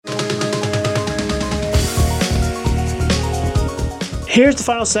Here's the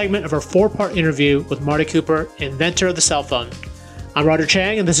final segment of our 4-part interview with Marty Cooper, inventor of the cell phone. I'm Roger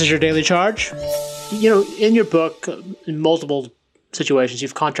Chang, and this is your Daily Charge. In your book, in multiple situations,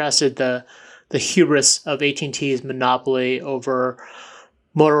 you've contrasted the hubris of AT&T's monopoly over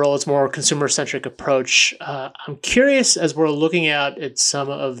Motorola's more consumer-centric approach. I'm curious, as we're looking at some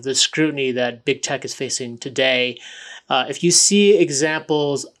of the scrutiny that big tech is facing today, if you see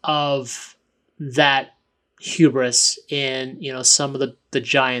examples of that hubris in some of the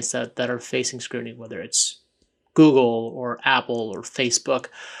giants that are facing scrutiny, whether it's Google or Apple or Facebook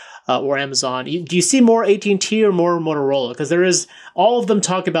or Amazon. Do you see more AT&T or more Motorola? Because there is, all of them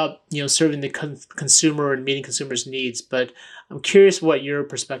talk about serving the consumer and meeting consumers' needs, but I'm curious what your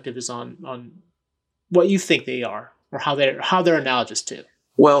perspective is on what you think they are, or how they're analogous to.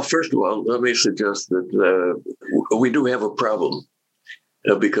 Well, first of all, let me suggest that we do have a problem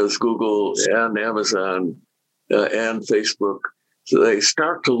because Google and Amazon and Facebook, so they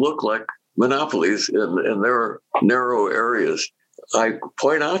start to look like monopolies in their narrow areas. I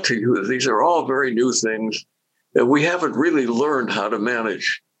point out to you that these are all very new things, and we haven't really learned how to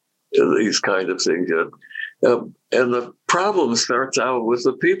manage these kind of things yet. And the problem starts out with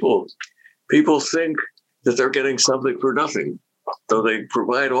the people. People think that they're getting something for nothing. So they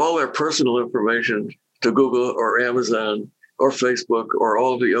provide all their personal information to Google or Amazon or Facebook or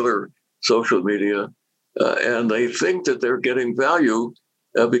all the other social media. And they think that they're getting value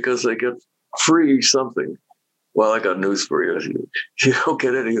because they get free something. Well, I got news for you. You don't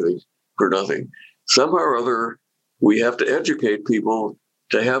get anything for nothing. Somehow or other, we have to educate people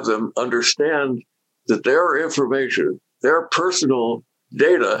to have them understand that their information, their personal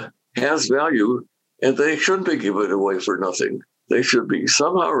data has value, and they shouldn't be given away for nothing. They should be,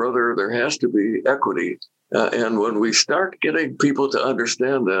 somehow or other, there has to be equity. And when we start getting people to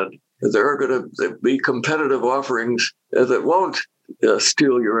understand that, there are going to be competitive offerings that won't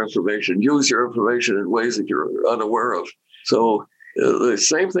steal your information, use your information in ways that you're unaware of. So the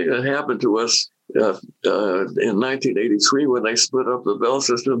same thing that happened to us in 1983 when they split up the Bell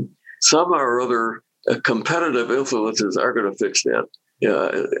system, somehow or other, competitive influences are going to fix that.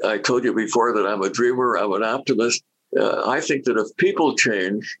 I told you before that I'm a dreamer, I'm an optimist. I think that if people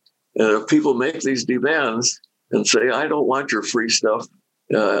change, and if people make these demands and say, I don't want your free stuff,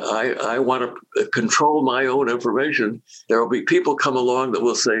 I want to control my own information, there will be people come along that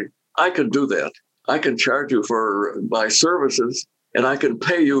will say, I can do that. I can charge you for my services, and I can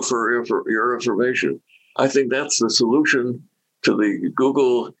pay you for your information. I think that's the solution to the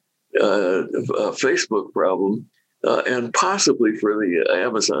Google, Facebook problem, and possibly for the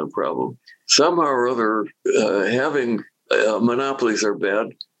Amazon problem. Somehow or other, having monopolies are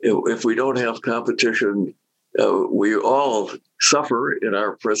bad. If we don't have competition, we all suffer in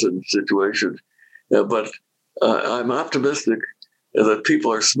our present situation. But I'm optimistic that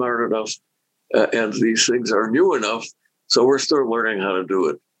people are smart enough and these things are new enough, so we're still learning how to do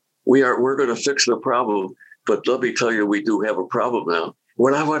it. We're going to fix the problem, but let me tell you, we do have a problem now.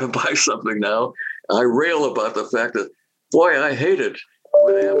 When I want to buy something now, I rail about the fact that, boy, I hate it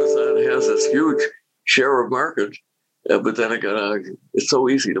when Amazon has this huge share of market. But then again, it's so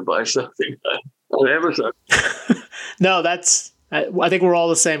easy to buy something on Amazon. No, I think we're all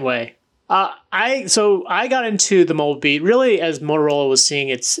the same way. I got into the mobile beat really as Motorola was seeing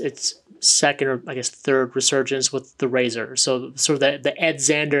its second or I guess third resurgence with the Razr. So sort of the Ed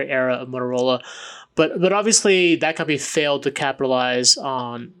Zander era of Motorola. But obviously that company failed to capitalize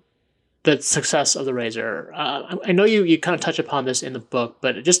on the success of the Razr. I know you kind of touch upon this in the book,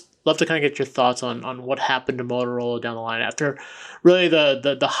 but I'd just love to kind of get your thoughts on what happened to Motorola down the line after really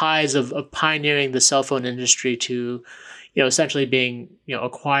the highs of pioneering the cell phone industry to, essentially being,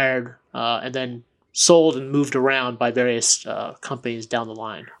 acquired and then sold and moved around by various companies down the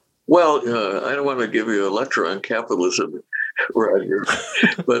line. Well, I don't want to give you a lecture on capitalism, Roger,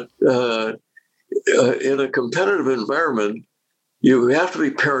 but in a competitive environment, you have to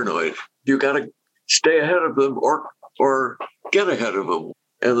be paranoid. You got to stay ahead of them or get ahead of them.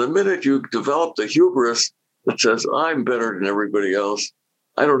 And the minute you develop the hubris that says, I'm better than everybody else,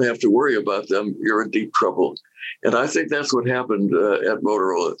 I don't have to worry about them, you're in deep trouble. And I think that's what happened at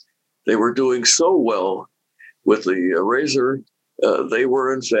Motorola. They were doing so well with the Razr. They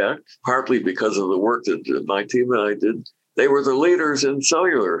were, in fact, partly because of the work that my team and I did, they were the leaders in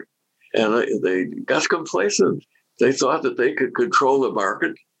cellular. And they got complacent. They thought that they could control the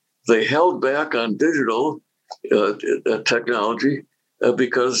market. They held back on digital technology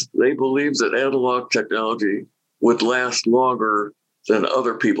because they believed that analog technology would last longer than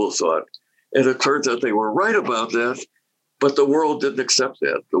other people thought. And it turns out they were right about that, but the world didn't accept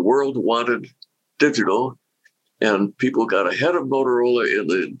that. The world wanted digital, and people got ahead of Motorola in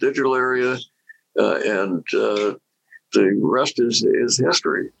the digital area, and the rest is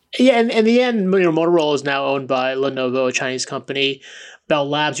history. Yeah, and in the end, Motorola is now owned by Lenovo, a Chinese company. Bell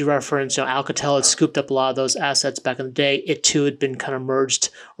Labs, you referenced, Alcatel had scooped up a lot of those assets back in the day. It too had been kind of merged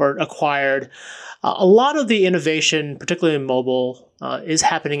or acquired. A lot of the innovation, particularly in mobile, is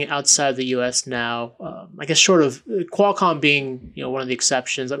happening outside the U.S. now. I guess short of Qualcomm being, one of the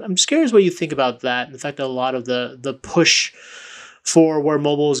exceptions. I'm just curious what you think about that and the fact that a lot of the push for where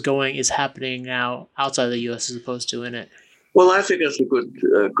mobile is going is happening now outside the U.S. as opposed to in it. Well, I think that's a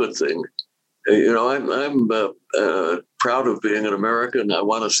good thing. I'm proud of being an American. I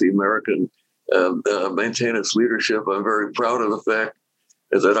want to see American maintain its leadership. I'm very proud of the fact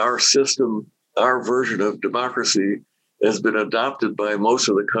that our system, our version of democracy, has been adopted by most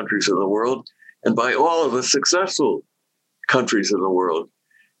of the countries in the world and by all of the successful countries in the world.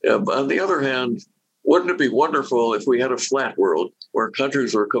 On the other hand, wouldn't it be wonderful if we had a flat world where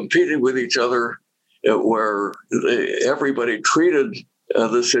countries were competing with each other, where everybody treated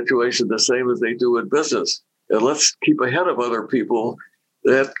the situation the same as they do in business? And let's keep ahead of other people.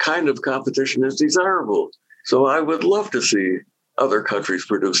 That kind of competition is desirable. So I would love to see other countries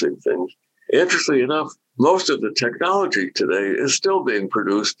producing things. Interestingly enough, most of the technology today is still being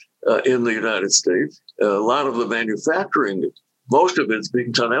produced in the United States. A lot of the manufacturing, most of it's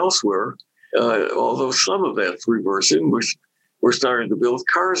being done elsewhere, although some of that's reversing. We're starting to build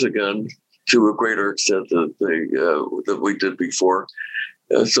cars again to a greater extent that we did before.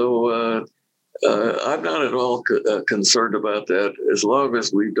 So I'm not at all concerned about that, as long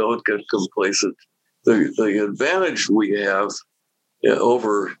as we don't get complacent. The advantage we have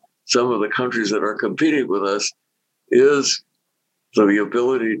over some of the countries that are competing with us is the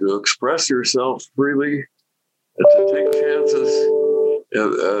ability to express yourself freely and to take chances.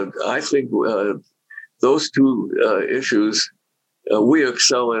 I think those two issues we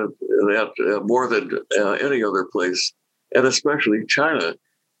excel at that more than any other place, and especially China,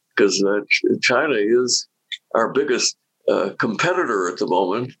 because China is our biggest competitor at the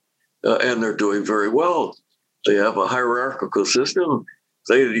moment, and they're doing very well. They have a hierarchical system.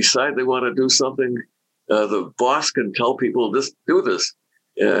 They decide they want to do something, the boss can tell people, just do this.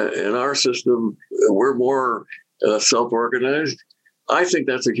 In our system, we're more self-organized. I think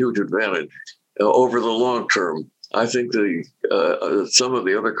that's a huge advantage over the long term. I think some of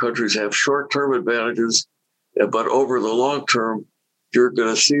the other countries have short-term advantages, but over the long term, you're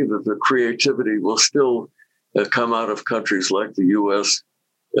going to see that the creativity will still come out of countries like the U.S.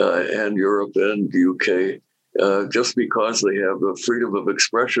 And Europe and the UK, just because they have the freedom of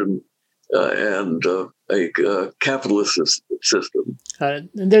expression and a capitalist system.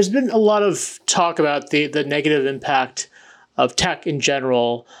 There's been a lot of talk about the negative impact of tech in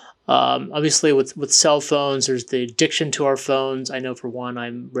general. Obviously, with cell phones, there's the addiction to our phones. I know, for one,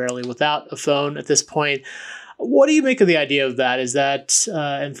 I'm rarely without a phone at this point. What do you make of the idea of that? Is that,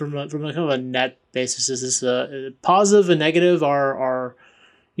 and from a kind of a net basis, is this a positive, a negative? Our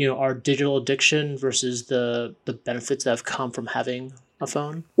digital addiction versus the benefits that have come from having a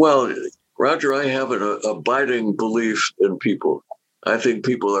phone? Well, Roger, I have an abiding belief in people. I think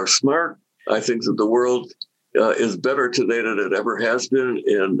people are smart. I think that the world is better today than it ever has been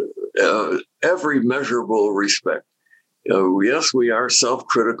in every measurable respect. Yes, we are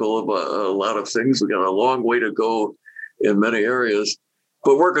self-critical about a lot of things. We got a long way to go in many areas,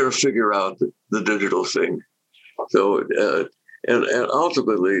 but we're going to figure out the digital thing. So, and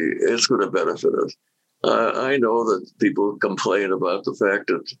ultimately, it's going to benefit us. I know that people complain about the fact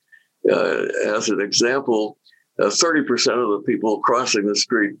that, as an example, 30% of the people crossing the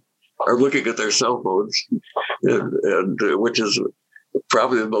street are looking at their cell phones, and which is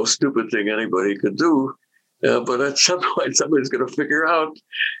probably the most stupid thing anybody could do. But at some point, somebody's going to figure out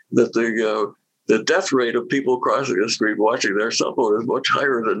that the death rate of people crossing the street watching their cell phone is much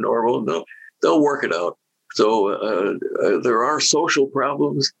higher than normal. And they'll work it out. So there are social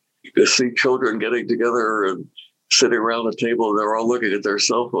problems. You can see children getting together and sitting around the table, and they're all looking at their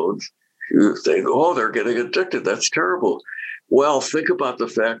cell phones. You think, oh, they're getting addicted. That's terrible. Well, think about the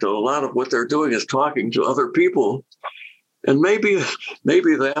fact that a lot of what they're doing is talking to other people. And maybe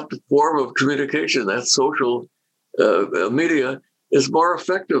that form of communication, that social media, is more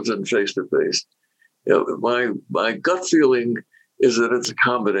effective than face-to-face. My gut feeling is that it's a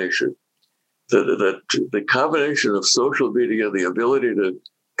combination. That the combination of social media, the ability to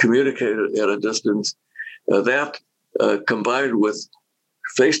communicate at a distance, that combined with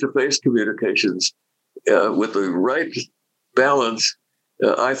face-to-face communications with the right balance,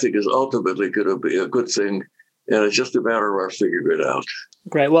 I think is ultimately going to be a good thing. And it's just a matter of our figuring it out.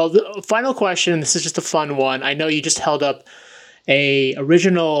 Great. Well, the final question, this is just a fun one. I know you just held up a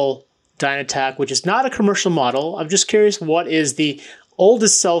original Dynatac, which is not a commercial model. I'm just curious, what is the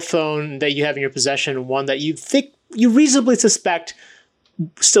oldest cell phone that you have in your possession, one that you think you reasonably suspect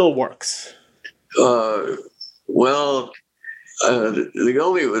still works? The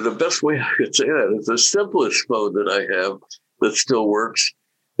best way I could say that is the simplest phone that I have that still works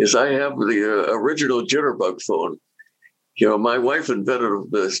is I have the original Jitterbug phone. My wife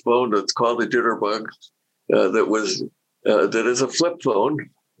invented this phone that's called the Jitterbug. That is a flip phone,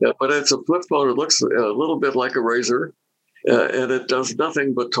 but it's a flip phone. It looks a little bit like a razor, and it does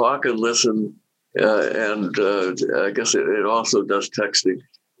nothing but talk and listen. And I guess it also does texting.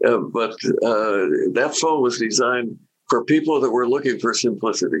 But that phone was designed for people that were looking for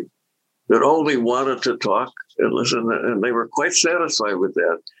simplicity, that only wanted to talk and listen, and they were quite satisfied with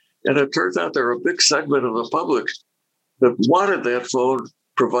that. And it turns out there are a big segment of the public that wanted that phone,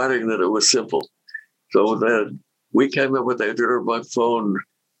 providing that it was simple. So then we came up with that Jitterbug phone,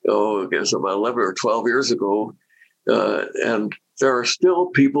 I guess about 11 or 12 years ago. And there are still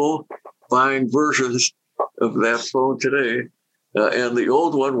people buying versions of that phone today. And the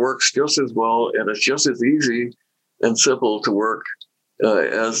old one works just as well, and it's just as easy and simple to work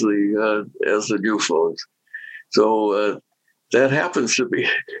as the new phones. So that happens to be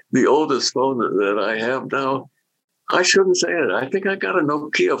the oldest phone that I have now. I shouldn't say it. I think I got a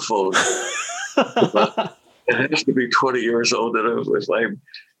Nokia phone. It has to be 20 years old. And if I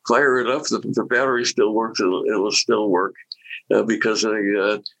fire it up, the battery still works. It'll still work because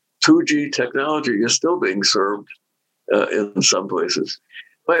the 2G technology is still being served in some places.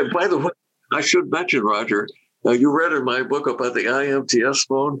 By the way, I should mention, Roger, you read in my book about the IMTS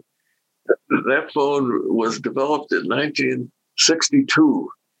phone. That phone was developed in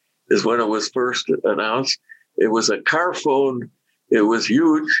 1962 is when it was first announced. It was a car phone. It was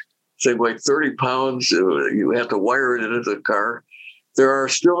huge, say like 30 pounds. You had to wire it into the car. There are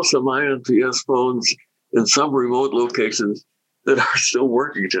still some IMTS phones in some remote locations that are still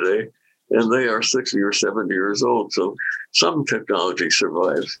working today, and they are 60 or 70 years old. So some technology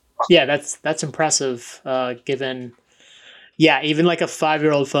survives. Yeah, that's impressive, given, even like a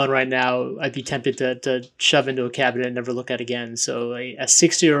 5-year-old phone right now, I'd be tempted to shove into a cabinet and never look at again. So a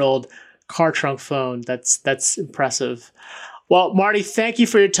 60-year-old car trunk phone, that's impressive. Well, Marty, thank you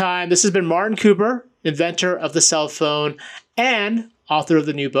for your time. This has been Martin Cooper, inventor of the cell phone and author of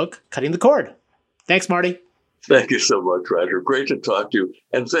the new book, Cutting the Cord. Thanks, Marty. Thank you so much, Roger. Great to talk to you.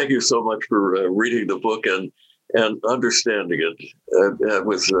 And thank you so much for reading the book and understanding it. It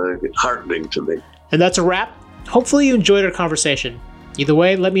was heartening to me. And that's a wrap. Hopefully you enjoyed our conversation. Either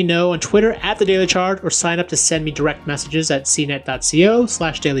way, let me know on Twitter @TheDailyCharge or sign up to send me direct messages at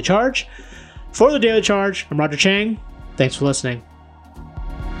cnet.co/dailycharge. For The Daily Charge, I'm Roger Chang. Thanks for listening.